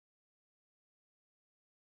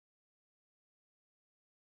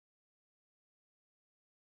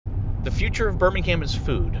The future of Birmingham is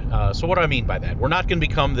food. So what do I mean by that? We're not going to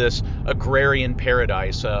become this agrarian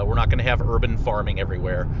paradise. We're not going to have urban farming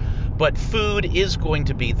everywhere. But food is going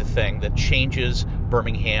to be the thing that changes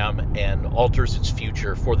Birmingham and alters its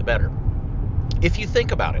future for the better. If you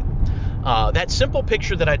think about it, that simple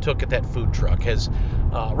picture that I took at that food truck has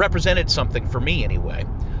represented something for me anyway.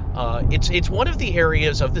 It's one of the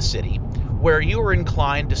areas of the city where you are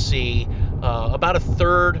inclined to see about a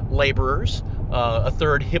third laborers, a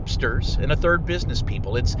third hipsters, and a third business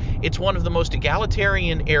people. It's one of the most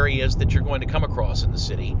egalitarian areas that you're going to come across in the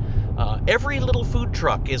city. Every little food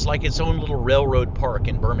truck is like its own little railroad park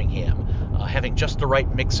in Birmingham, having just the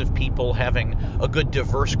right mix of people, having a good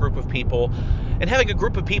diverse group of people, and having a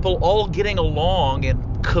group of people all getting along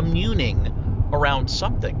and communing around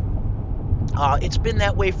something. It's been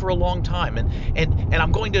that way for a long time, and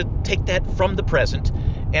I'm going to take that from the present,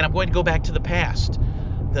 and I'm going to go back to the past.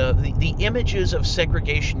 The images of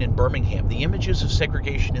segregation in Birmingham, the images of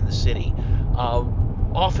segregation in the city,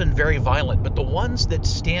 often very violent, but the ones that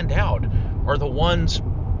stand out are the ones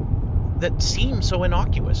that seem so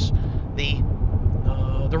innocuous. The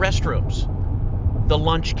restrooms, the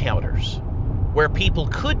lunch counters, where people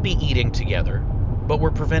could be eating together, but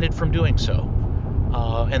were prevented from doing so.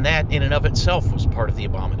 And that in and of itself was part of the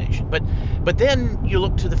abomination. But then you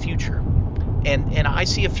look to the future, and I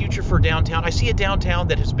see a future for downtown. I see a downtown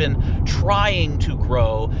that has been trying to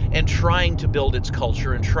grow and trying to build its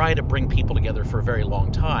culture and try to bring people together for a very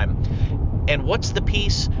long time. And what's the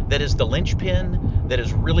piece that is the linchpin that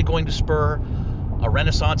is really going to spur a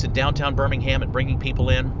renaissance in downtown Birmingham and bringing people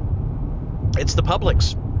in? It's the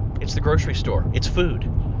Publix. It's the grocery store. It's food.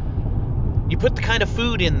 You put the kind of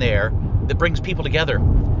food in there that brings people together,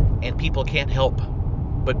 and people can't help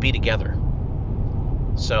but be together.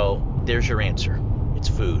 So there's your answer. It's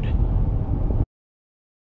food.